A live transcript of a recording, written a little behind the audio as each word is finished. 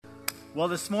Well,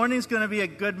 this morning's going to be a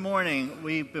good morning.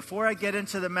 Before I get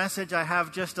into the message, I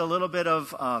have just a little bit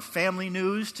of family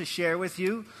news to share with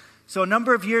you. So a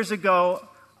number of years ago,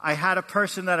 I had a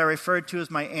person that I referred to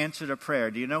as my answer to prayer.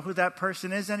 Do you know who that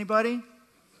person is, anybody?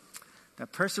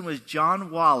 That person was John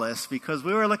Wallace, because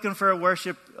we were looking for a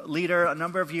worship leader a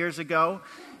number of years ago.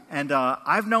 And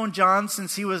I've known John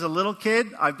since he was a little kid.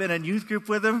 I've been in youth group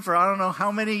with him for I don't know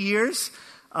how many years.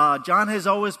 John has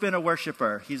always been a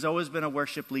worshiper. He's always been a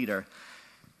worship leader.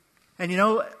 And you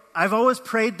know, I've always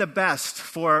prayed the best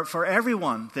for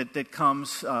everyone that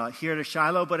comes here to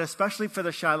Shiloh, but especially for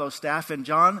the Shiloh staff. And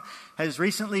John has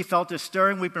recently felt a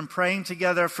stirring. We've been praying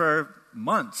together for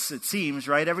months, it seems,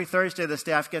 right? Every Thursday the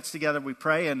staff gets together, we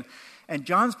pray. And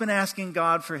John's been asking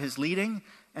God for his leading.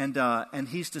 And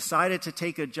he's decided to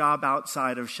take a job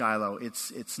outside of Shiloh.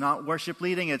 It's not worship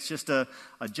leading. It's just a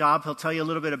job. He'll tell you a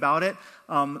little bit about it.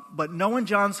 But knowing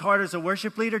John's heart as a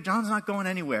worship leader, John's not going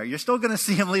anywhere. You're still going to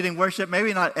see him leading worship.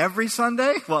 Maybe not every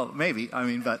Sunday. Well, maybe.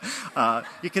 But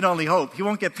you can only hope. He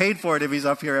won't get paid for it if he's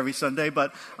up here every Sunday.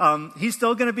 But he's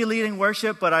still going to be leading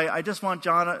worship. But I just want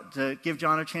John to give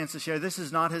John a chance to share. This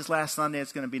is not his last Sunday.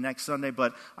 It's going to be next Sunday.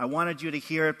 But I wanted you to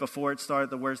hear it before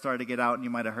the word started to get out, and you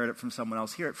might have heard it from someone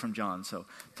else. Hear it from John. So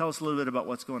tell us a little bit about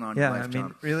what's going on in your life,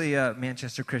 John. Really,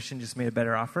 Manchester Christian just made a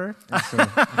better offer. So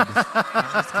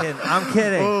I'm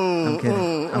kidding. I'm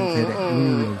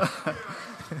kidding.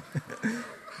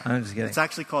 I'm just kidding. It's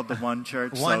actually called the One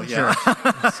Church. Church.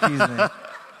 Excuse me.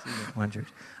 One Church.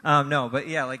 No, but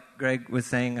yeah, like Greg was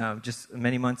saying, just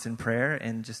many months in prayer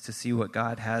and just to see what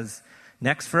God has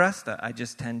next for us. I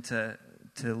just tend to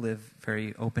live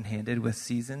very open-handed with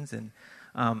seasons, and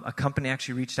a company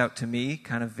actually reached out to me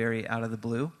kind of very out of the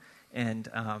blue and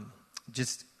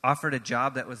just offered a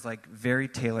job that was like very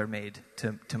tailor-made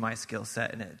to my skill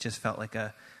set, and it just felt like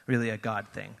really a God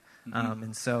thing. Mm-hmm.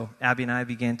 And so Abby and I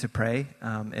began to pray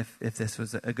if this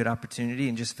was a good opportunity,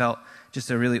 and just felt just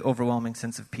a really overwhelming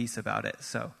sense of peace about it.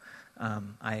 So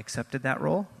I accepted that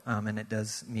role, and it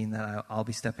does mean that I'll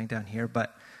be stepping down here.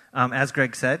 But as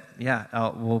Greg said,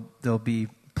 there'll be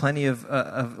plenty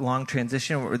of long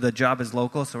transition. The job is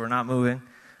local, so we're not moving.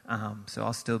 So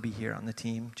I'll still be here on the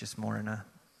team, just more in a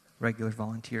regular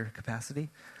volunteer capacity.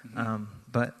 Mm-hmm.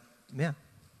 But yeah.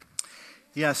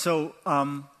 Yeah, so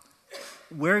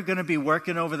we're going to be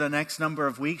working over the next number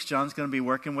of weeks. John's going to be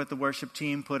working with the worship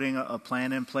team, putting a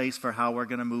plan in place for how we're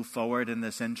going to move forward in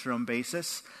this interim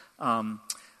basis.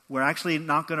 We're actually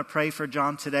not going to pray for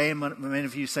John today. And many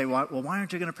of you say, well, why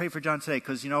aren't you going to pray for John today?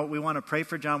 Because, we want to pray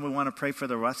for John. We want to pray for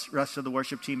the rest of the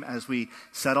worship team as we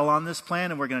settle on this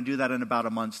plan. And we're going to do that in about a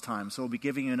month's time. So we'll be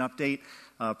giving you an update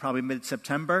probably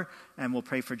mid-September. And we'll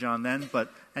pray for John then.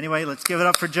 But anyway, let's give it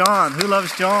up for John. Who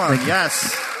loves John?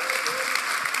 Yes.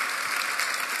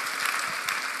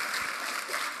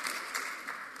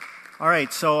 All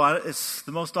right, so it's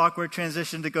the most awkward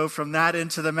transition to go from that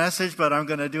into the message, but I'm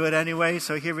going to do it anyway.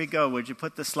 So here we go. Would you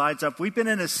put the slides up? We've been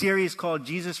in a series called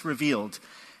Jesus Revealed.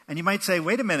 And you might say,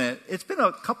 wait a minute, it's been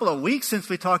a couple of weeks since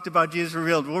we talked about Jesus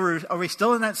Revealed. Are we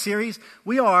still in that series?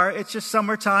 We are. It's just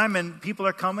summertime and people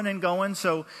are coming and going.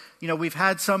 So, we've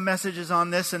had some messages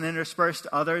on this and interspersed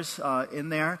others in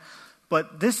there.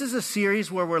 But this is a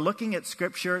series where we're looking at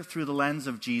Scripture through the lens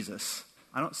of Jesus.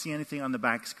 I don't see anything on the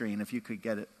back screen, if you could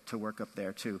get it to work up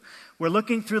there too. We're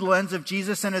looking through the lens of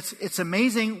Jesus, and it's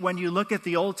amazing when you look at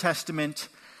the Old Testament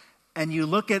and you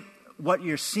look at what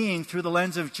you're seeing through the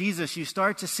lens of Jesus. You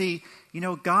start to see,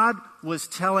 God was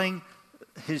telling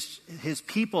his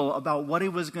people about what he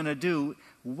was going to do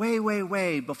way, way,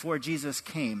 way before Jesus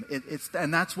came.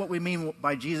 And that's what we mean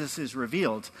by Jesus is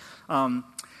revealed.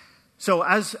 So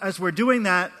as we're doing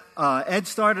that, Ed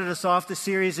started us off the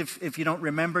series. If you don't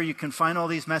remember, you can find all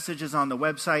these messages on the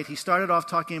website. He started off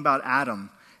talking about Adam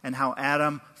and how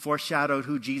Adam foreshadowed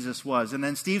who Jesus was. And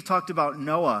then Steve talked about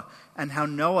Noah and how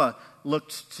Noah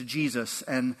looked to Jesus.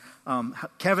 And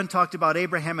Kevin talked about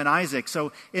Abraham and Isaac.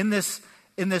 So in this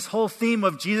whole theme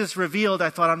of Jesus Revealed,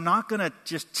 I thought I'm not going to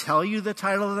just tell you the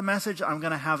title of the message. I'm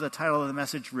going to have the title of the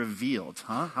message revealed.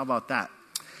 How about that?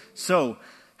 So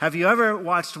have you ever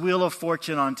watched Wheel of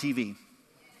Fortune on TV?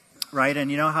 Right?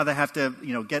 And you know how they have to,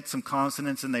 get some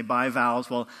consonants and they buy vowels?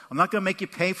 Well, I'm not going to make you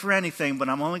pay for anything, but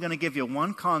I'm only going to give you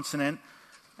one consonant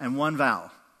and one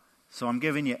vowel. So I'm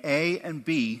giving you A and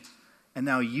B, and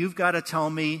now you've got to tell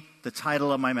me the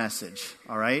title of my message.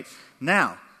 All right?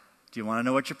 Now, do you want to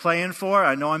know what you're playing for?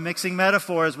 I know I'm mixing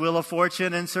metaphors, Wheel of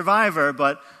Fortune and Survivor,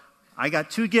 but I got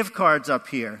 2 gift cards up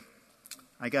here.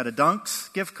 I got a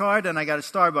Dunks gift card and I got a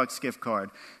Starbucks gift card.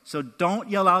 So don't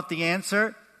yell out the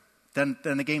answer. then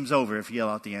the game's over if you yell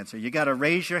out the answer. You got to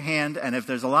raise your hand, and if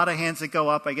there's a lot of hands that go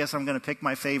up, I guess I'm going to pick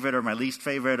my favorite or my least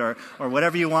favorite or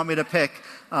whatever you want me to pick.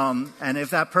 And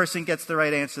if that person gets the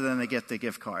right answer, then they get the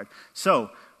gift card. So,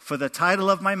 for the title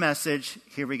of my message,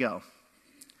 here we go.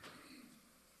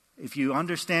 If you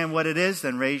understand what it is,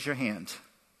 then raise your hand.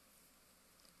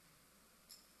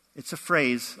 It's a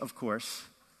phrase, of course.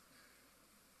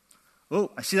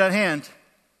 Oh, I see that hand.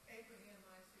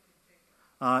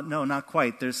 No, not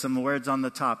quite. There's some words on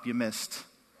the top you missed.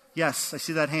 Yes, I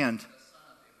see that hand.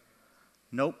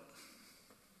 Nope.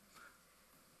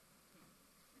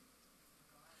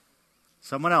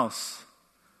 Someone else.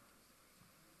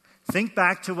 Think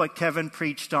back to what Kevin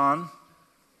preached on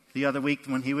the other week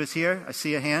when he was here. I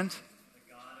see a hand.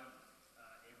 The God of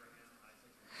Abraham,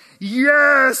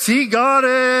 Isaac. Yes, he got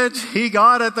it. He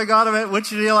got it. The God of it. Which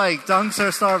do you like, Dunks or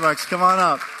Starbucks? Come on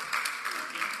up.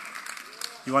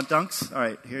 You want Dunks? All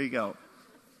right, here you go.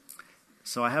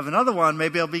 So I have another one.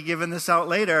 Maybe I'll be giving this out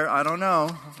later. I don't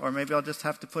know. Or maybe I'll just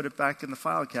have to put it back in the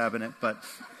file cabinet. But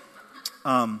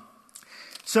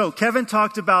so Kevin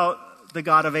talked about the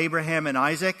God of Abraham and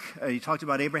Isaac. He talked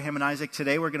about Abraham and Isaac.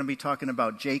 Today we're going to be talking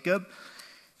about Jacob.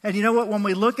 And you know what? When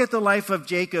we look at the life of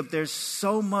Jacob, there's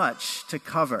so much to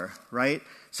cover, right?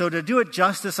 So to do it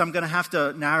justice, I'm going to have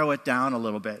to narrow it down a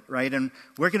little bit, right? And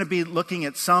we're going to be looking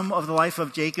at some of the life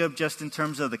of Jacob just in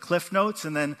terms of the cliff notes,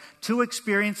 and then 2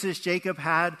 experiences Jacob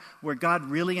had where God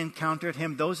really encountered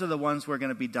him. Those are the ones we're going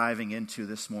to be diving into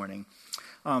this morning.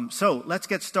 So let's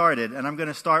get started, and I'm going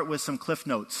to start with some cliff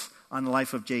notes on the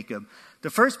life of Jacob. The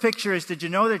first picture is, did you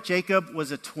know that Jacob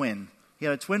was a twin? He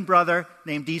had a twin brother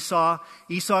named Esau.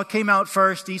 Esau came out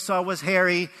first. Esau was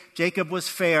hairy. Jacob was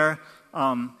fair.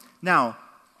 Now,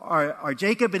 are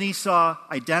Jacob and Esau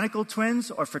identical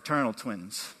twins or fraternal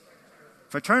twins?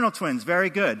 Fraternal twins, very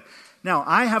good. Now,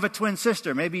 I have a twin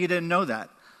sister. Maybe you didn't know that.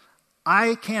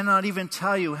 I cannot even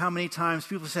tell you how many times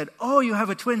people said, oh, you have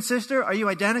a twin sister? Are you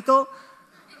identical?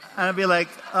 And I'd be like,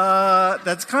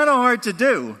 that's kind of hard to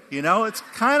do. You know, it's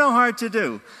kind of hard to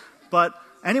do. But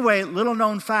anyway, little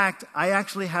known fact, I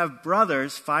actually have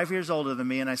brothers 5 years older than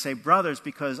me. And I say brothers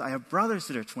because I have brothers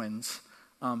that are twins.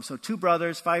 So 2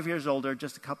 brothers, 5 years older,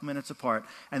 just a couple minutes apart,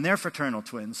 and they're fraternal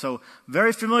twins. So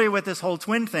very familiar with this whole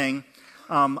twin thing.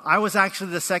 I was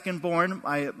actually the second born.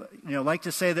 I like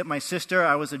to say that my sister,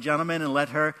 I was a gentleman and let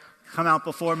her come out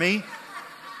before me.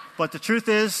 But the truth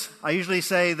is, I usually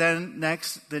say then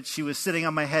next that she was sitting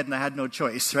on my head and I had no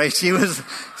choice, right? She was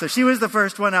the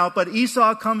first one out. But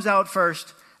Esau comes out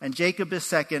first and Jacob is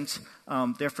second.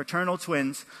 They're fraternal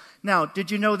twins. Now, did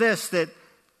you know this, that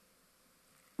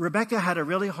Rebekah had a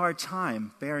really hard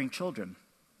time bearing children.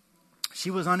 She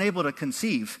was unable to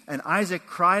conceive, and Isaac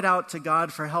cried out to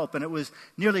God for help, and it was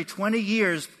nearly 20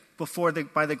 years before,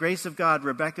 by the grace of God,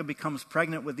 Rebekah becomes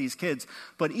pregnant with these kids.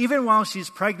 But even while she's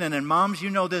pregnant, and moms,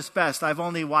 you know this best, I've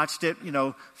only watched it,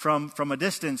 from a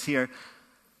distance here,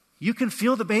 you can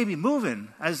feel the baby moving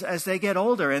as they get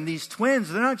older. And these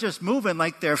twins, they're not just moving,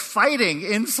 like they're fighting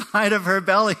inside of her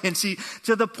belly. And she,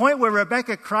 to the point where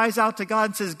Rebekah cries out to God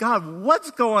and says, God, what's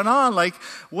going on? Like,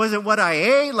 was it what I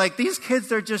ate? Like, these kids,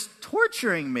 they're just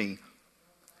torturing me.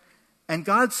 And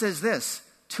God says this,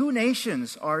 2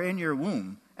 nations are in your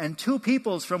womb, and 2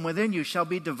 peoples from within you shall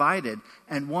be divided,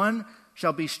 and one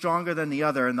shall be stronger than the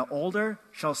other, and the older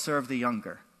shall serve the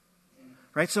younger.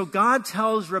 Right? So God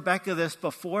tells Rebekah this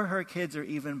before her kids are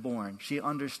even born. She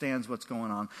understands what's going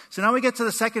on. So now we get to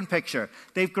the second picture.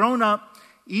 They've grown up.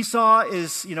 Esau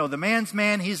is, the man's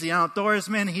man. He's the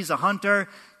outdoorsman. He's a hunter.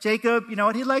 Jacob,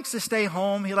 he likes to stay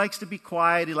home. He likes to be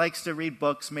quiet. He likes to read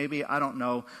books, maybe. I don't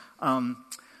know. I'm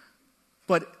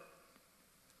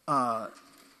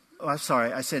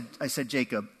sorry. I said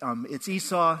Jacob. It's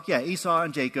Esau. Yeah, Esau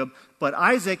and Jacob. But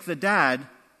Isaac, the dad,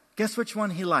 guess which one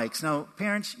he likes? Now,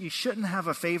 parents, you shouldn't have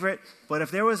a favorite, but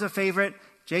if there was a favorite,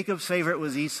 Jacob's favorite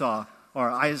was Esau, or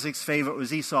Isaac's favorite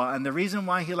was Esau. And the reason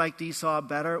why he liked Esau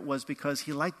better was because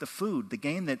he liked the food, the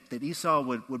game that Esau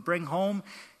would bring home.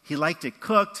 He liked it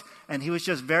cooked, and he was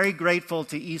just very grateful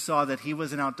to Esau that he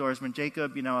was an outdoorsman.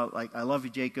 Jacob, I love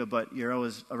you, Jacob, but you're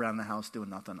always around the house doing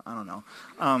nothing. I don't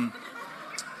know.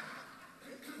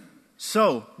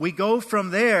 So we go from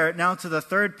there now to the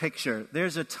third picture.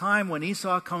 There's a time when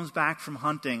Esau comes back from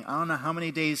hunting. I don't know how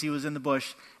many days he was in the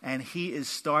bush, and he is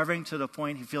starving to the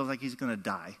point he feels like he's going to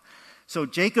die. So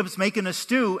Jacob's making a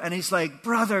stew, and he's like,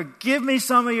 brother, give me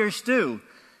some of your stew.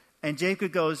 And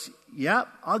Jacob goes, yep,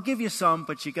 I'll give you some,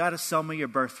 but you got to sell me your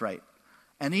birthright.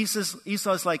 And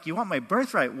Esau's like, you want my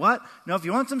birthright? What? No, if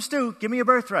you want some stew, give me your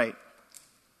birthright.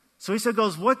 So Esau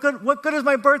goes, what good is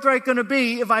my birthright going to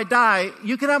be if I die?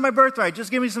 You can have my birthright. Just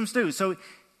give me some stew. So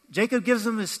Jacob gives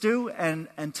him his stew and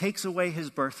takes away his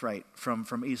birthright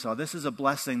from Esau. This is a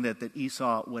blessing that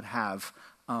Esau would have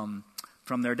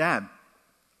from their dad.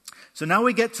 So now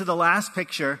we get to the last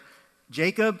picture.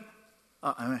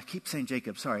 I keep saying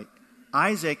Jacob, sorry.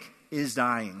 Isaac is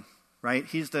dying, right?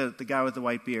 He's the guy with the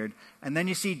white beard. And then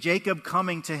you see Jacob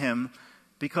coming to him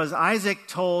because Isaac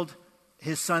told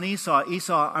his son Esau,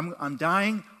 I'm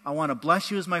dying. I want to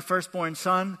bless you as my firstborn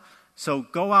son. So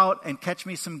go out and catch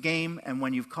me some game. And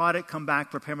when you've caught it, come back,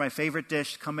 prepare my favorite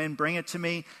dish, come in, bring it to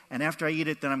me. And after I eat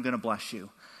it, then I'm going to bless you.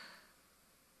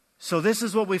 So this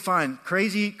is what we find.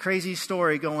 Crazy, crazy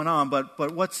story going on.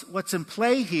 But what's in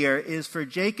play here is for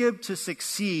Jacob to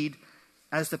succeed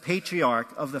as the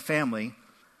patriarch of the family,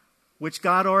 which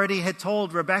God already had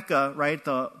told Rebekah, right?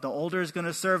 The older is going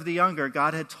to serve the younger.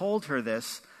 God had told her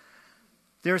this.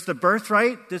 There's the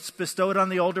birthright that's bestowed on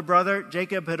the older brother.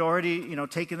 Jacob had already,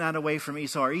 taken that away from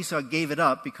Esau. Or Esau gave it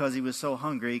up because he was so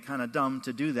hungry, kind of dumb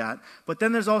to do that. But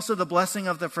then there's also the blessing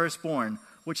of the firstborn,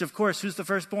 which, of course, who's the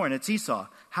firstborn? It's Esau.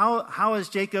 How is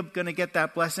Jacob going to get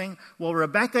that blessing? Well,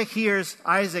 Rebekah hears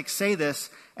Isaac say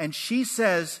this, and she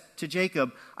says to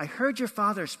Jacob, I heard your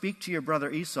father speak to your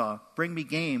brother Esau, bring me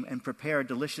game and prepare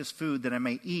delicious food that I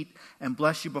may eat and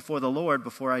bless you before the Lord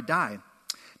before I die.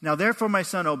 Now therefore, my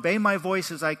son, obey my voice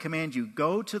as I command you.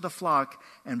 Go to the flock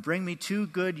and bring me 2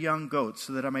 good young goats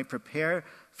so that I may prepare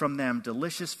from them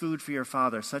delicious food for your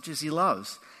father, such as he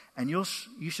loves. And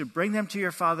you should bring them to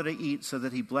your father to eat so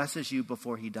that he blesses you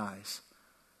before he dies.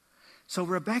 So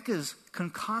Rebekah's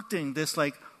concocting this,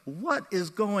 what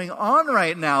is going on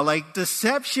right now?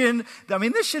 Deception. I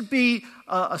mean, this should be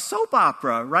a soap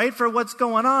opera, right? For what's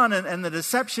going on and the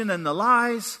deception and the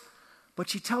lies. But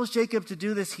she tells Jacob to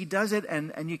do this. He does it,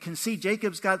 and you can see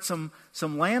Jacob's got some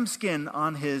lambskin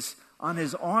on his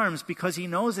arms because he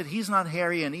knows that he's not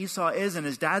hairy and Esau is, and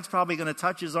his dad's probably going to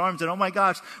touch his arms. And oh my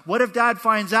gosh, what if dad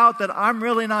finds out that I'm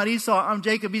really not Esau, I'm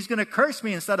Jacob? He's going to curse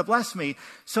me instead of bless me.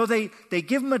 So they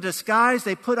give him a disguise.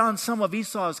 They put on some of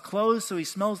Esau's clothes so he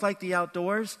smells like the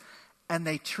outdoors, and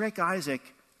they trick Isaac,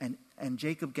 and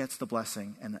Jacob gets the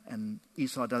blessing, and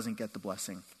Esau doesn't get the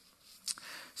blessing.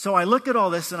 So I look at all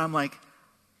this and I'm like,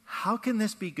 how can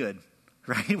this be good?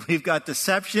 Right? We've got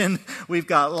deception. We've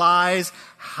got lies.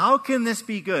 How can this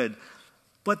be good?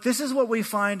 But this is what we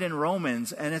find in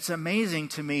Romans. And it's amazing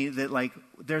to me that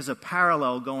there's a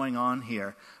parallel going on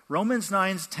here. Romans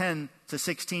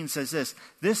 9:10-16 says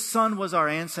this son was our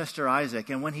ancestor Isaac.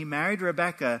 And when he married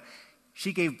Rebekah,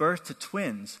 she gave birth to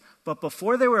twins. But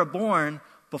before they were born,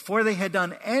 before they had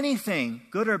done anything,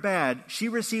 good or bad, she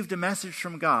received a message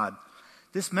from God.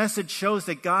 This message shows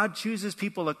that God chooses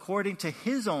people according to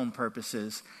his own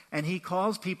purposes, and he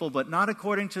calls people, but not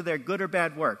according to their good or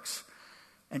bad works.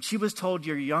 And she was told,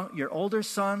 your older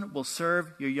son will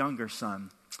serve your younger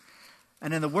son.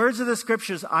 And in the words of the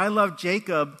scriptures, I loved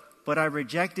Jacob, but I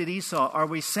rejected Esau. Are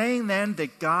we saying then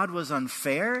that God was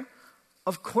unfair?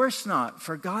 Of course not.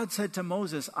 For God said to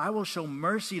Moses, I will show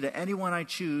mercy to anyone I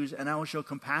choose, and I will show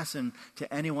compassion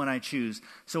to anyone I choose.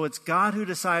 So it's God who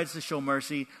decides to show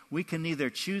mercy. We can neither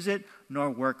choose it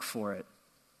nor work for it.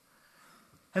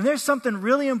 And there's something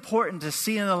really important to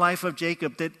see in the life of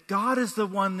Jacob, that God is the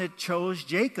one that chose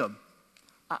Jacob.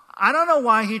 I don't know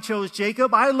why he chose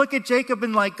Jacob. I look at Jacob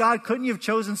and God, couldn't you have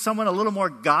chosen someone a little more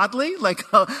godly?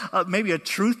 Maybe a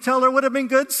truth teller would have been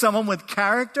good, someone with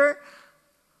character.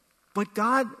 But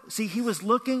God, he was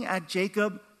looking at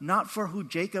Jacob not for who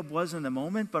Jacob was in the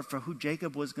moment, but for who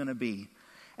Jacob was going to be.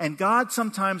 And God,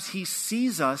 sometimes he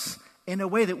sees us in a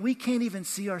way that we can't even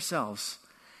see ourselves.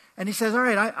 And he says, all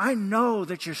right, I know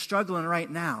that you're struggling right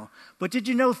now, but did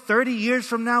you know 30 years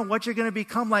from now what you're going to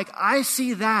become like? I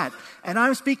see that, and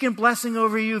I'm speaking blessing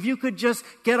over you. If you could just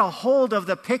get a hold of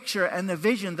the picture and the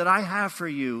vision that I have for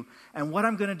you and what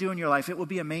I'm going to do in your life, it would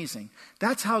be amazing.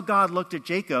 That's how God looked at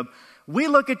Jacob. We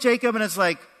look at Jacob and it's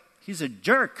like, he's a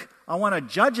jerk. I want to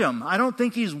judge him. I don't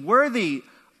think he's worthy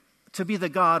to be the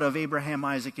God of Abraham,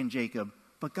 Isaac, and Jacob.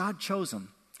 But God chose him.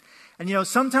 And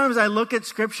sometimes I look at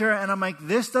scripture and I'm like,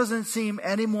 this doesn't seem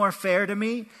any more fair to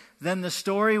me than the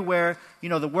story where,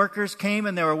 the workers came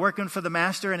and they were working for the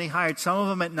master, and he hired some of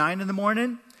them at 9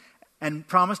 a.m. and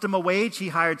promised them a wage. He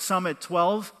hired some at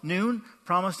 12 noon,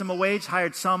 promised them a wage,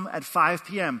 hired some at 5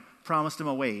 p.m., promised them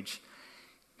a wage.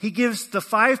 He gives the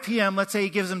 5 p.m., let's say he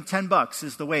gives them $10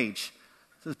 is the wage.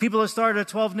 So the people that started at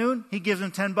 12 noon, he gives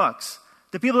them $10.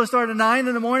 The people that started at 9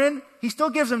 in the morning, he still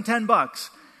gives them $10.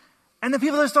 And the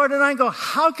people that started at 9 go,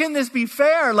 how can this be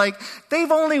fair?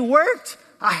 They've only worked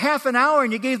a half an hour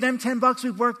and you gave them $10.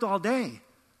 We've worked all day.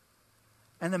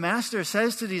 And the master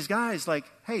says to these guys,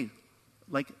 hey,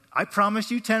 Like, I promised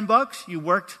you $10. You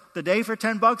worked the day for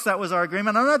 $10. That was our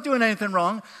agreement. I'm not doing anything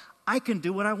wrong. I can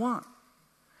do what I want.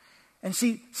 And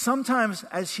see, sometimes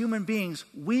as human beings,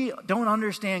 we don't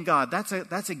understand God. That's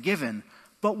a given.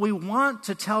 But we want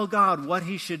to tell God what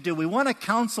he should do. We want to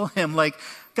counsel him like,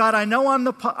 God, I know I'm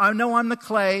the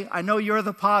clay. I know you're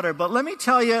the potter. But let me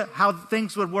tell you how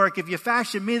things would work. If you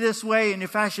fashion me this way and you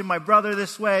fashion my brother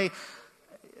this way,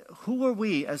 who are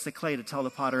we as the clay to tell the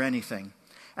potter anything?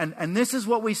 And this is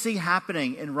what we see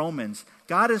happening in Romans.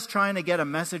 God is trying to get a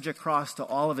message across to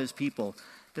all of his people.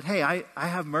 That, hey, I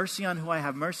have mercy on who I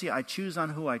have mercy. I choose on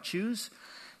who I choose.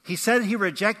 He said he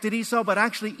rejected Esau, but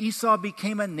actually Esau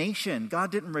became a nation.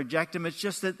 God didn't reject him. It's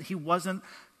just that he wasn't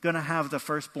going to have the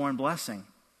firstborn blessing.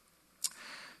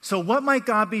 So what might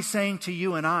God be saying to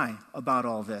you and I about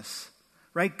all this?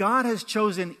 Right? God has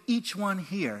chosen each one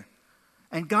here.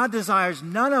 And God desires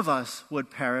none of us would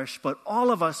perish, but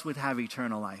all of us would have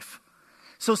eternal life.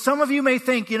 So some of you may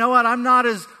think, you know what, I'm not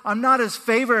as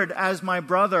favored as my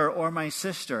brother or my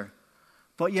sister.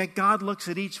 But yet God looks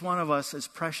at each one of us as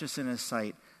precious in his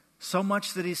sight. So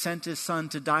much that he sent his son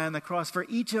to die on the cross for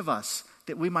each of us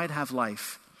that we might have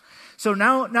life. So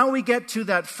now we get to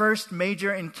that first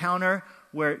major encounter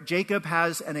where Jacob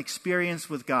has an experience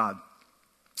with God.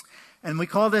 And we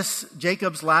call this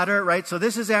Jacob's ladder, right? So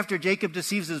this is after Jacob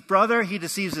deceives his brother. He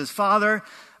deceives his father.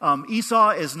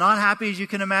 Esau is not happy, as you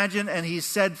can imagine, and he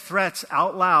said threats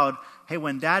out loud. Hey,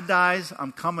 when dad dies,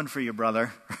 I'm coming for you,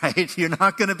 brother, right? You're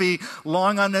not going to be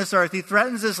long on this earth. He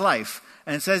threatens his life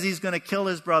and says he's going to kill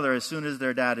his brother as soon as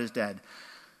their dad is dead.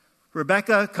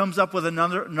 Rebecca comes up with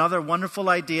another wonderful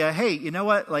idea. Hey, you know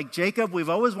what? Like Jacob, we've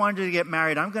always wanted you to get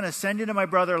married. I'm going to send you to my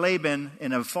brother Laban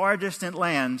in a far distant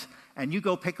land, and you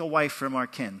go pick a wife from our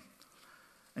kin.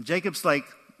 And Jacob's like,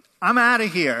 I'm out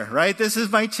of here, right? This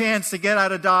is my chance to get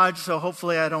out of Dodge, so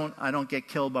hopefully I don't get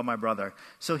killed by my brother.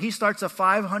 So he starts a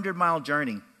 500-mile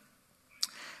journey.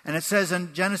 And it says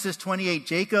in Genesis 28,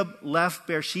 Jacob left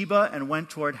Beersheba and went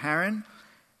toward Haran.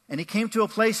 And he came to a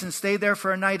place and stayed there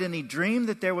for a night, and he dreamed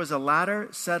that there was a ladder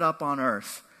set up on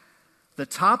earth, the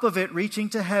top of it reaching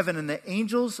to heaven, and the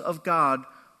angels of God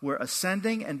were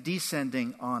ascending and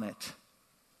descending on it.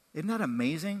 Isn't that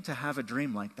amazing to have a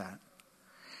dream like that?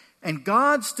 And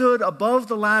God stood above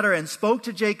the ladder and spoke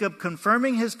to Jacob,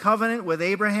 confirming his covenant with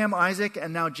Abraham, Isaac,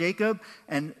 and now Jacob,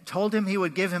 and told him he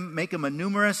would make him a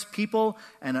numerous people,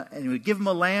 and he would give him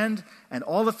a land, and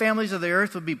all the families of the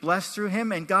earth would be blessed through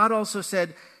him. And God also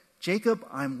said, Jacob,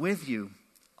 I'm with you.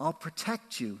 I'll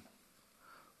protect you.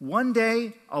 One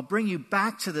day I'll bring you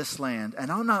back to this land,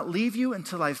 and I'll not leave you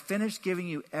until I've finished giving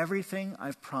you everything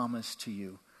I've promised to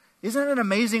you. Isn't it an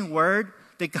amazing word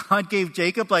that God gave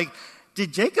Jacob? Like,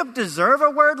 did Jacob deserve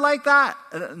a word like that?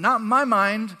 Not in my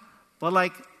mind, but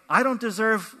like, I don't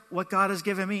deserve what God has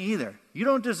given me either. You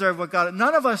don't deserve what God,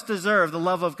 none of us deserve the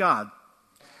love of God.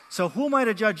 So who am I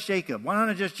to judge Jacob? Why don't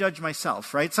I just judge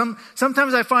myself, right?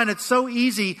 Sometimes I find it so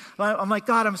easy. I'm like,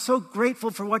 God, I'm so grateful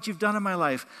for what you've done in my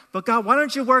life. But God, why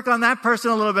don't you work on that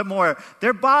person a little bit more?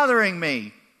 They're bothering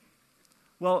me.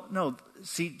 Well, no,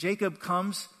 see, Jacob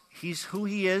comes, he's who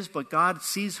he is, but God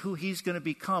sees who he's going to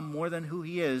become more than who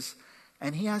he is.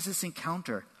 And he has this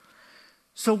encounter.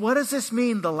 So what does this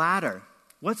mean, the ladder?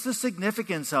 What's the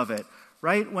significance of it,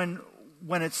 right? When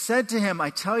it's said to him, I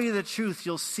tell you the truth,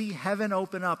 you'll see heaven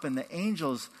open up and the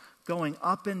angels going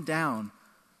up and down.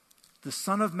 The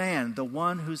Son of Man, the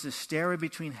one who's the stairway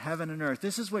between heaven and earth.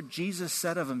 This is what Jesus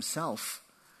said of himself.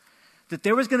 That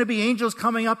there was going to be angels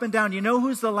coming up and down. You know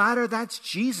who's the ladder? That's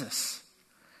Jesus.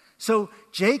 So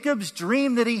Jacob's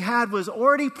dream that he had was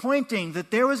already pointing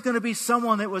that there was going to be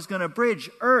someone that was going to bridge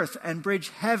earth and bridge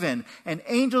heaven, and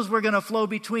angels were going to flow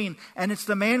between, and it's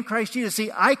the man Christ Jesus. See,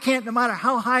 I can't, no matter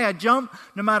how high I jump,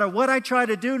 no matter what I try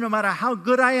to do, no matter how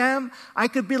good I am, I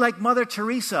could be like Mother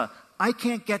Teresa. I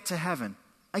can't get to heaven.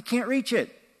 I can't reach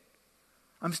it.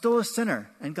 I'm still a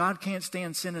sinner, and God can't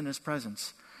stand sin in his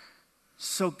presence.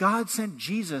 So God sent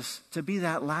Jesus to be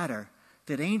that ladder,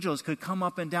 that angels could come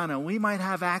up and down and we might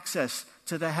have access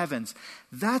to the heavens.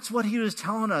 That's what he was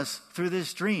telling us through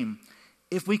this dream.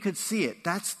 If we could see it,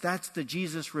 that's the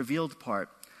Jesus revealed part.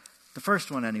 The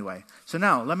first one anyway. So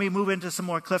now let me move into some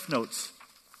more cliff notes.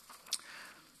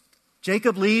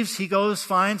 Jacob leaves, he goes,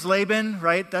 finds Laban,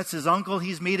 right? That's his uncle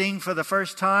he's meeting for the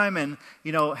first time. And,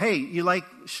 you know, hey, you like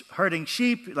herding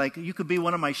sheep? Like, you could be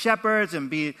one of my shepherds and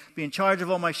be in charge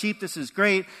of all my sheep. This is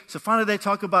great. So finally they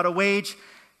talk about a wage.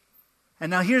 And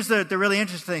now here's the really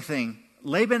interesting thing.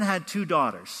 Laban had two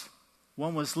daughters.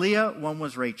 One was Leah, one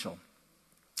was Rachel.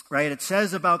 Right? It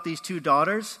says about these two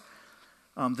daughters,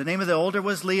 the name of the older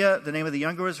was Leah, the name of the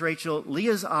younger was Rachel.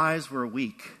 Leah's eyes were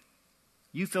weak,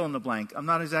 You fill in the blank. I'm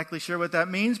not exactly sure what that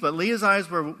means, but Leah's eyes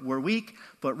were weak,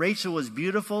 but Rachel was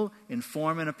beautiful in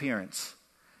form and appearance.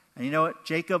 And you know what?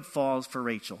 Jacob falls for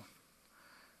Rachel.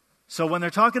 So when they're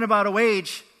talking about a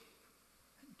wage,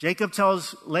 Jacob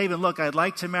tells Laban, look, I'd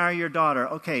like to marry your daughter.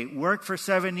 Okay, work for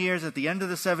 7 years. At the end of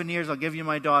the 7 years, I'll give you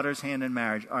my daughter's hand in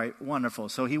marriage. All right, wonderful.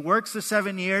 So he works the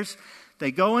 7 years.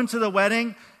 They go into the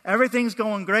wedding. Everything's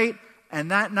going great.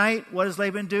 And that night, what does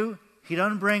Laban do? He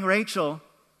doesn't bring Rachel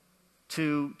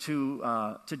to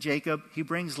Jacob. He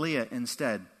brings Leah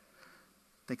instead.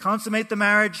 They consummate the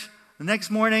marriage. The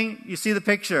next morning, you see the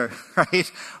picture, right?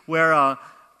 Where,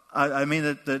 I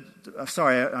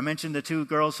mentioned the two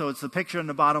girls, so it's the picture in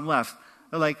the bottom left.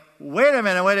 They're like, wait a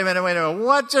minute.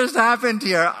 What just happened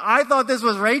here? I thought this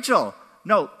was Rachel.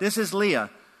 No, this is Leah.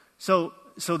 So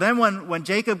then when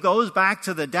Jacob goes back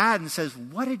to the dad and says,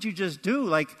 what did you just do?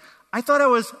 Like,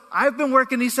 I've been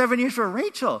working these 7 years for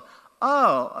Rachel.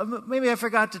 Oh, maybe I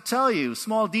forgot to tell you.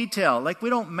 Small detail. Like, we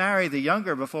don't marry the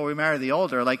younger before we marry the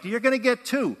older. Like, you're going to get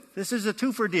two. This is a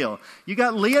twofer deal. You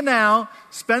got Leah now,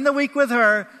 spend the week with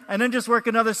her, and then just work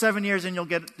another 7 years and you'll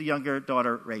get the younger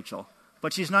daughter, Rachel.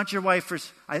 But she's not your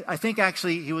wife. I think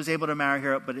actually he was able to marry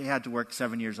her, but he had to work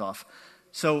 7 years off.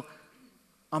 So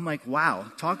I'm like,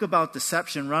 wow, talk about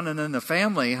deception running in the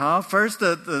family, huh? First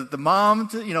the mom,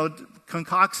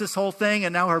 concocts this whole thing,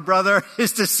 and now her brother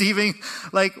is deceiving.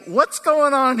 Like, what's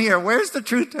going on here? Where's the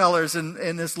truth tellers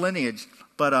in this lineage?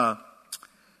 But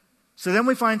so then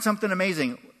we find something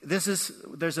amazing.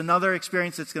 There's another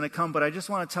experience that's going to come, but I just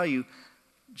want to tell you,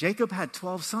 Jacob had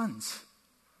 12 sons.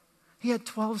 He had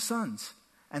 12 sons,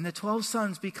 and the 12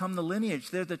 sons become the lineage.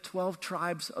 They're the 12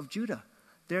 tribes of Judah.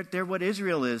 They're what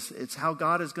Israel is. It's how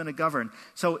God is going to govern.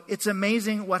 So it's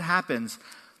amazing what happens.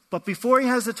 But before he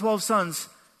has the 12 sons,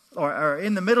 or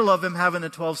in the middle of him having the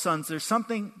 12 sons, there's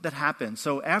something that happens.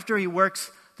 So after he works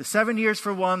the 7 years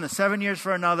for one, the 7 years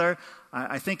for another,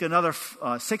 I think another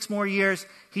 6 more years,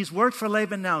 he's worked for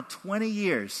Laban now 20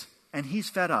 years, and he's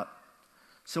fed up.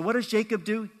 So what does Jacob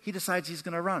do? He decides he's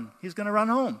going to run. He's going to run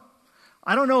home.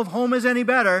 I don't know if home is any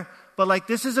better, but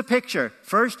this is a picture.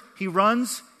 First, he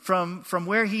runs from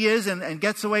where he is and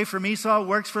gets away from Esau,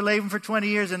 works for Laban for 20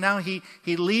 years, and now he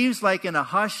leaves like in a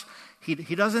hush. He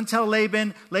doesn't tell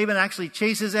Laban. Laban actually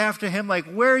chases after him, like,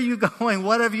 where are you going?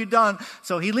 What have you done?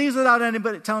 So he leaves without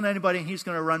telling anybody, and he's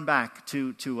going to run back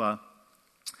to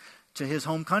his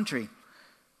home country.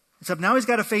 Except now he's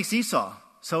got to face Esau.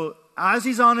 So as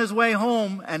he's on his way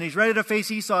home and he's ready to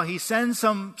face Esau, he sends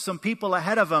some people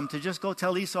ahead of him to just go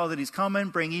tell Esau that he's coming,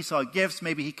 bring Esau gifts.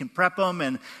 Maybe he can prep him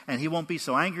and he won't be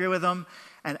so angry with him.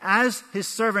 And as his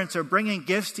servants are bringing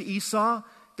gifts to Esau,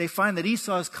 they find that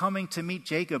Esau is coming to meet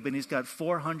Jacob, and he's got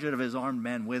 400 of his armed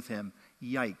men with him.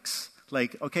 Yikes.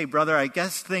 Like, okay, brother, I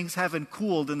guess things haven't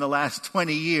cooled in the last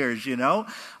 20 years,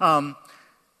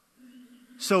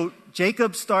 So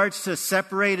Jacob starts to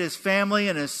separate his family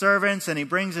and his servants, and he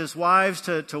brings his wives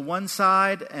to one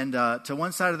side and to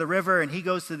one side of the river, and he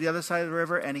goes to the other side of the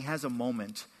river, and he has a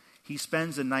moment. He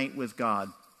spends a night with God.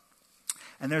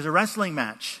 And there's a wrestling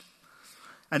match.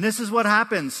 And this is what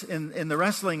happens in the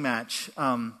wrestling match.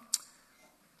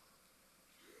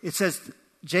 It says,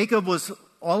 Jacob was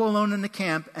all alone in the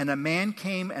camp, and a man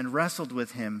came and wrestled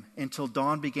with him until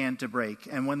dawn began to break.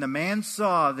 And when the man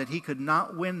saw that he could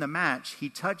not win the match, he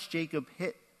touched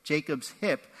Jacob's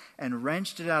hip and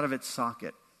wrenched it out of its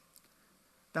socket.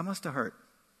 That must have hurt.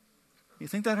 You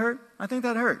think that hurt? I think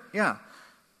that hurt, yeah.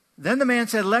 Then the man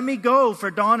said, let me go,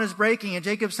 for dawn is breaking. And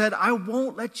Jacob said, I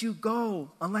won't let you go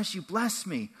unless you bless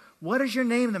me. What is your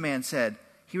name? The man said.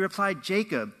 He replied,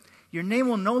 Jacob. Your name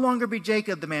will no longer be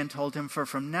Jacob, the man told him, for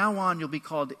from now on you'll be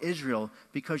called Israel,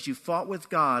 because you fought with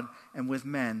God and with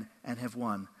men and have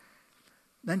won.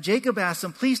 Then Jacob asked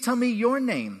him, please tell me your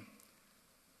name.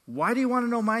 Why do you want to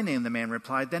know my name? The man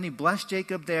replied. Then he blessed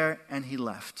Jacob there, and he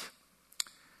left.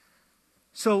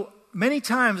 So many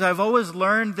times I've always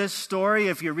learned this story,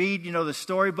 if you read, the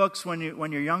storybooks when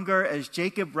you're younger, as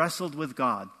Jacob wrestled with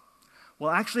God. Well,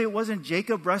 actually, it wasn't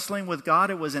Jacob wrestling with God.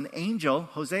 It was an angel.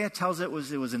 Hosea tells it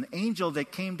was an angel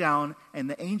that came down, and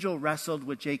the angel wrestled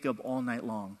with Jacob all night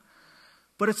long.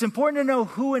 But it's important to know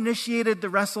who initiated the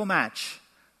wrestle match,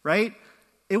 right?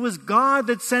 It was God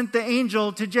that sent the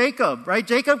angel to Jacob, right?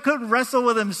 Jacob couldn't wrestle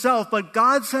with himself, but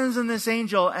God sends him this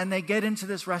angel, and they get into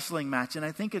this wrestling match. And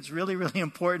I think it's really, really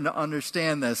important to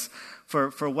understand this for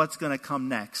what's going to come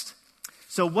next.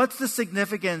 So what's the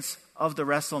significance of the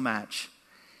wrestle match?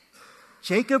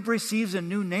 Jacob receives a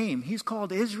new name. He's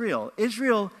called Israel.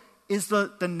 Israel is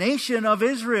the nation of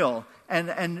Israel.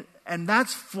 And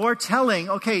that's foretelling,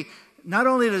 okay, not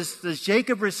only does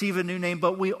Jacob receive a new name,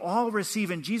 but we all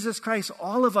receive in Jesus Christ,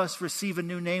 all of us receive a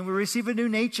new name. We receive a new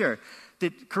nature.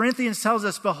 That Corinthians tells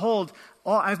us, behold,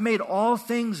 I've made all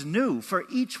things new. For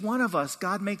each one of us,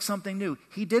 God makes something new.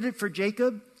 He did it for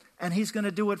Jacob, and he's going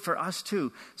to do it for us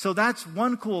too. So that's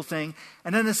one cool thing.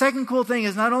 And then the second cool thing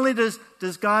is not only does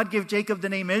God give Jacob the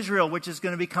name Israel, which is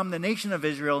going to become the nation of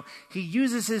Israel, he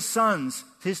uses his sons,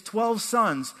 his 12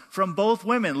 sons from both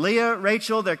women, Leah,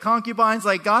 Rachel, their concubines.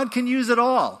 Like, God can use it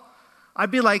all. I'd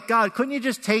be like, God, couldn't you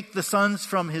just take the sons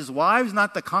from his wives,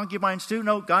 not the concubines too?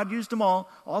 No, God used them all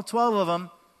 12 of them.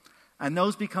 And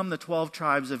those become the 12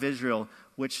 tribes of Israel,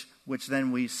 which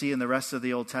then we see in the rest of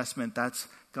the Old Testament. That's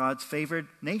God's favored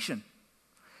nation.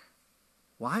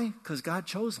 Why? Because God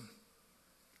chose them.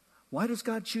 Why does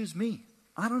God choose me?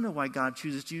 I don't know why God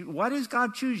chooses you. Why does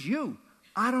God choose you?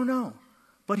 I don't know.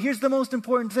 But here's the most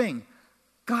important thing.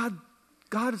 God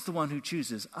is the one who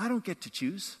chooses. I don't get to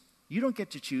choose. You don't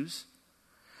get to choose.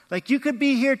 Like, you could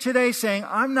be here today saying,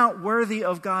 I'm not worthy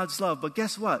of God's love. But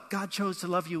guess what? God chose to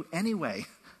love you anyway,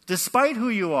 despite who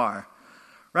you are.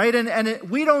 Right?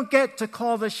 We don't get to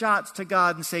call the shots to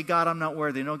God and say, God, I'm not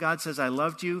worthy. No, God says, I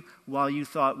loved you while you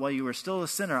were still a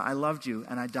sinner. I loved you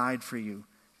and I died for you.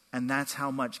 And that's how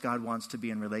much God wants to be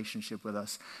in relationship with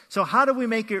us. So how do we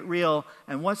make it real?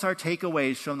 And what's our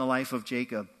takeaways from the life of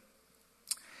Jacob?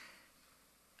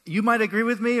 You might agree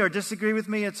with me or disagree with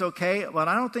me. It's okay. But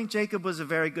I don't think Jacob was a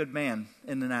very good man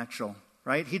in the natural.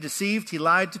 Right? He deceived. He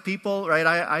lied to people. Right?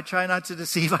 I try not to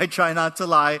deceive. I try not to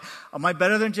lie. Am I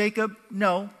better than Jacob?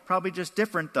 No. Probably just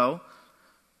different though.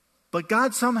 But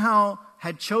God somehow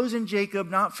had chosen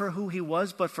Jacob not for who he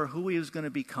was, but for who he was going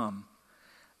to become.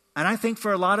 And I think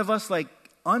for a lot of us, like,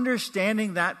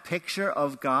 understanding that picture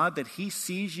of God, that he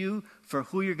sees you for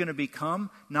who you're going to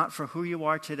become, not for who you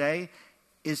are today,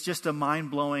 is just a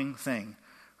mind-blowing thing.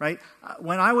 Right?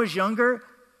 When I was younger,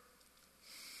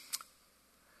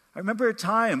 I remember a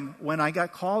time when I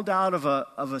got called out of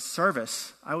a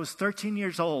service. I was 13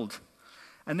 years old.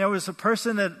 And there was a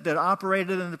person that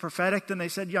operated in the prophetic, and they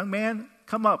said, young man,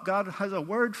 come up. God has a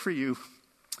word for you.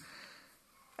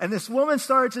 And this woman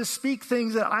started to speak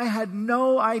things that I had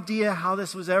no idea how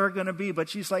this was ever going to be. But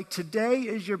she's like, today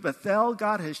is your Bethel.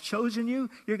 God has chosen you.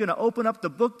 You're going to open up the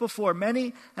book before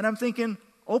many. And I'm thinking,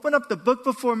 open up the book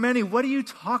before many? What are you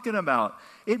talking about?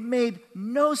 It made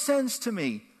no sense to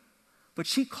me. But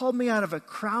she called me out of a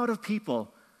crowd of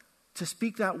people to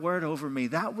speak that word over me.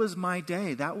 That was my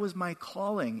day. That was my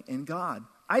calling in God.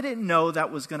 I didn't know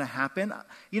that was going to happen.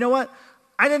 You know what?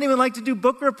 I didn't even like to do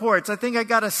book reports. I think I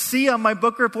got a C on my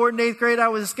book report in 8th grade. I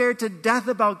was scared to death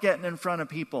about getting in front of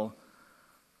people.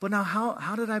 But now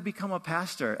how did I become a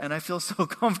pastor? And I feel so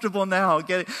comfortable now.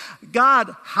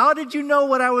 God, how did you know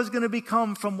what I was going to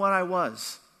become from what I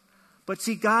was? But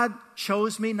see, God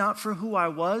chose me not for who I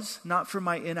was, not for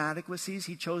my inadequacies.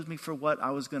 He chose me for what I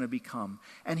was going to become.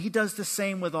 And he does the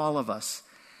same with all of us.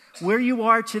 Where you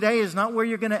are today is not where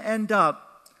you're going to end up.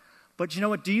 But you know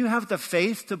what? Do you have the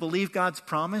faith to believe God's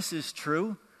promise is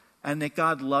true? And that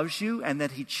God loves you and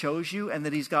that he chose you and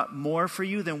that he's got more for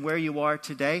you than where you are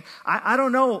today? I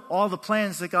don't know all the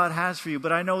plans that God has for you,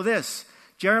 but I know this.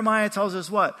 Jeremiah tells us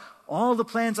what? All the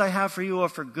plans I have for you are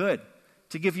for good,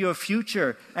 to give you a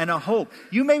future and a hope.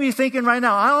 You may be thinking right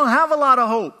now, I don't have a lot of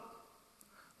hope.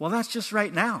 Well, that's just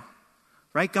right now,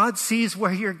 right? God sees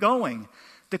where you're going.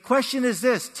 The question is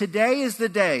this: today is the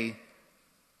day.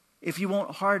 If you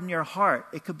won't harden your heart,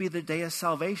 it could be the day of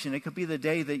salvation. It could be the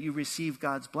day that you receive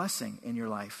God's blessing in your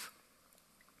life.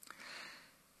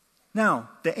 Now,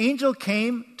 the angel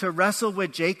came to wrestle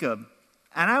with Jacob.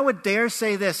 And I would dare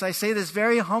say this. I say this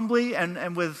very humbly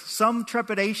and with some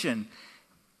trepidation.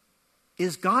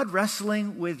 Is God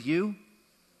wrestling with you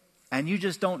and you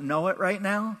just don't know it right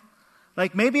now?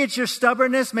 Like, maybe it's your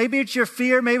stubbornness, maybe it's your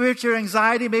fear, maybe it's your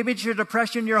anxiety, maybe it's your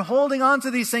depression. You're holding on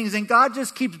to these things and God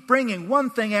just keeps bringing one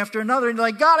thing after another. And you're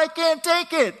like, God, I can't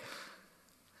take it.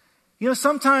 You know,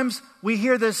 sometimes we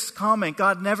hear this comment,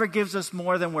 God never gives us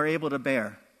more than we're able to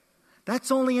bear. That's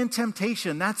only in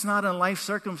temptation. That's not in life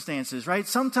circumstances, right?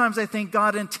 Sometimes I think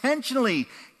God intentionally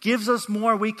gives us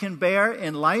more we can bear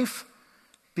in life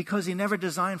because he never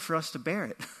designed for us to bear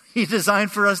it. He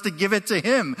designed for us to give it to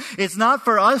him. It's not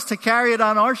for us to carry it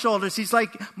on our shoulders. He's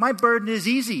like, my burden is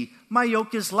easy. My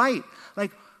yoke is light.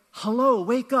 Like, hello,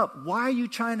 wake up. Why are you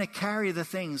trying to carry the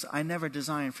things I never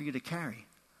designed for you to carry?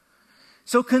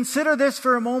 So consider this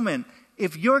for a moment.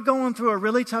 If you're going through a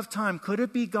really tough time, could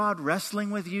it be God wrestling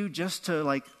with you just to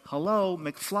like, hello,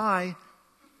 McFly?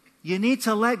 You need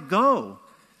to let go.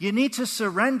 You need to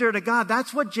surrender to God.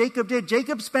 That's what Jacob did.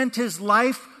 Jacob spent his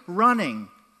life running.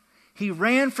 He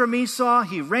ran from Esau.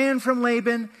 He ran from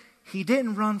Laban. he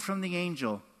didn't run from the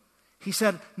angel. He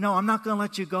said, no, I'm not going to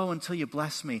let you go until you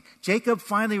bless me. Jacob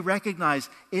finally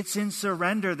recognized it's in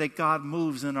surrender that God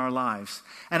moves in our lives.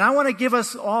 And I want to give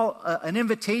us all an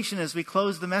invitation as we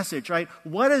close the message, right?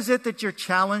 What is it that you're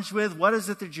challenged with? What is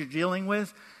it that you're dealing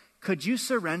with? Could you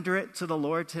surrender it to the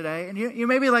Lord today? And you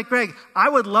may be like, Greg, I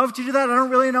would love to do that. I don't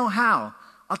really know how.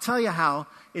 I'll tell you how.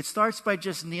 It starts by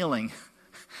just kneeling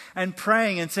and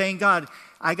praying and saying, God,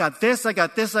 I got this, I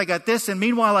got this, I got this, and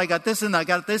meanwhile I got this, and I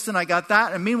got this, and I got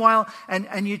that, and meanwhile,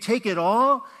 and you take it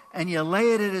all, and you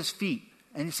lay it at his feet,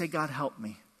 and you say, God, help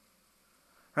me.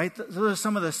 Right? Those are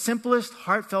some of the simplest,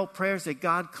 heartfelt prayers that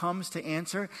God comes to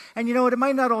answer. And you know what? It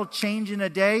might not all change in a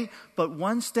day, but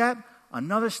one step,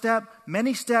 another step,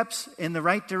 many steps in the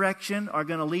right direction are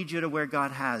going to lead you to where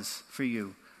God has for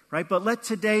you. Right? But let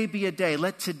today be a day.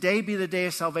 Let today be the day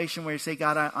of salvation where you say,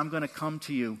 God, I'm going to come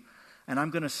to you. And I'm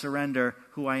going to surrender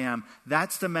who I am.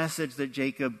 That's the message that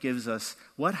Jacob gives us.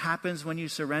 What happens when you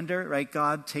surrender, right?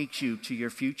 God takes you to your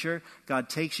future. God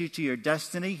takes you to your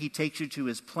destiny. He takes you to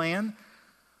his plan.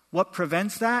 What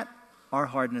prevents that? Our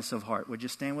hardness of heart. Would you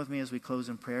stand with me as we close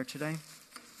in prayer today?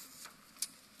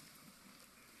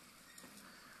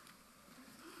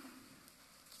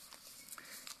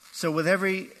 So with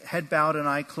every head bowed and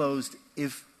eye closed,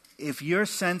 if you're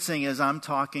sensing as I'm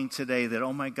talking today that,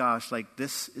 oh my gosh, like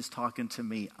this is talking to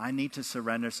me, I need to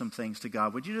surrender some things to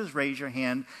God. Would you just raise your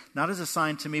hand, not as a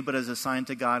sign to me, but as a sign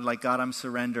to God, like, God, I'm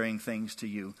surrendering things to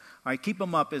you. All right, keep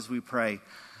them up as we pray.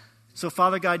 So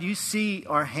Father God, you see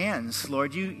our hands,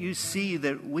 Lord. You see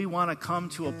that we want to come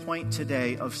to a point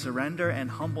today of surrender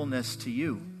and humbleness to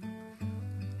you.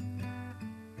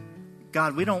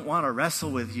 God, we don't want to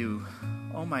wrestle with you.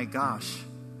 Oh my gosh.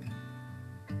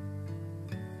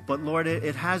 But Lord,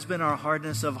 it has been our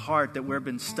hardness of heart that we've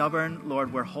been stubborn.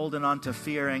 Lord, we're holding on to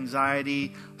fear,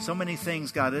 anxiety, so many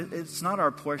things, God. It's not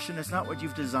our portion. It's not what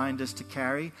you've designed us to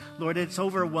carry. Lord, it's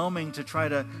overwhelming to try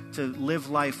to live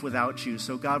life without you.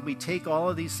 So God, we take all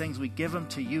of these things, we give them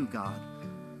to you, God.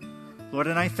 Lord,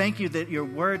 and I thank you that your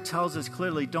word tells us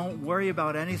clearly, don't worry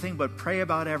about anything, but pray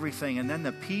about everything. And then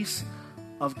the peace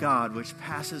of God, which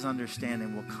passes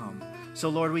understanding, will come. So,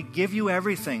 Lord, we give you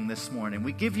everything this morning.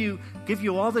 We give you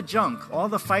all the junk, all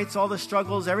the fights, all the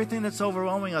struggles, everything that's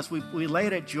overwhelming us. We lay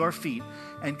it at your feet.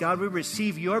 And, God, we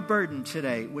receive your burden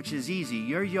today, which is easy,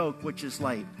 your yoke, which is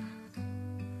light.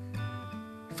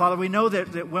 Father, we know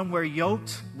that when we're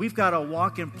yoked, we've got to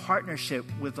walk in partnership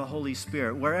with the Holy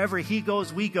Spirit. Wherever he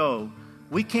goes, we go.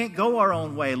 We can't go our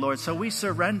own way, Lord. So we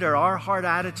surrender our hard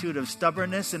attitude of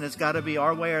stubbornness, and it's got to be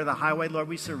our way or the highway. Lord,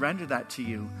 we surrender that to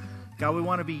you. God, we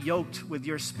want to be yoked with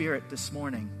your Spirit this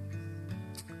morning.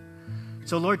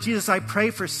 So, Lord Jesus, I pray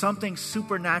for something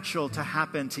supernatural to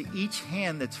happen to each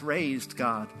hand that's raised,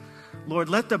 God. Lord,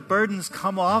 let the burdens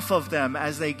come off of them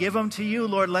as they give them to you.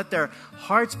 Lord, let their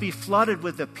hearts be flooded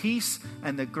with the peace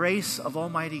and the grace of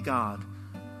Almighty God.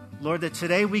 Lord, that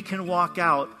today we can walk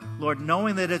out, Lord,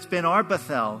 knowing that it's been our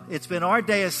Bethel. It's been our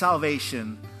day of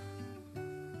salvation.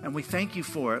 And we thank you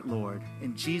for it, Lord.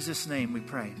 In Jesus' name we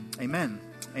pray. Amen.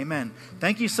 Amen.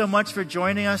 Thank you so much for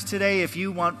joining us today. If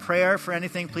you want prayer for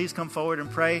anything, please come forward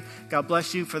and pray. God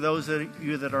bless you for those of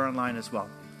you that are online as well.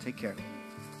 Take care.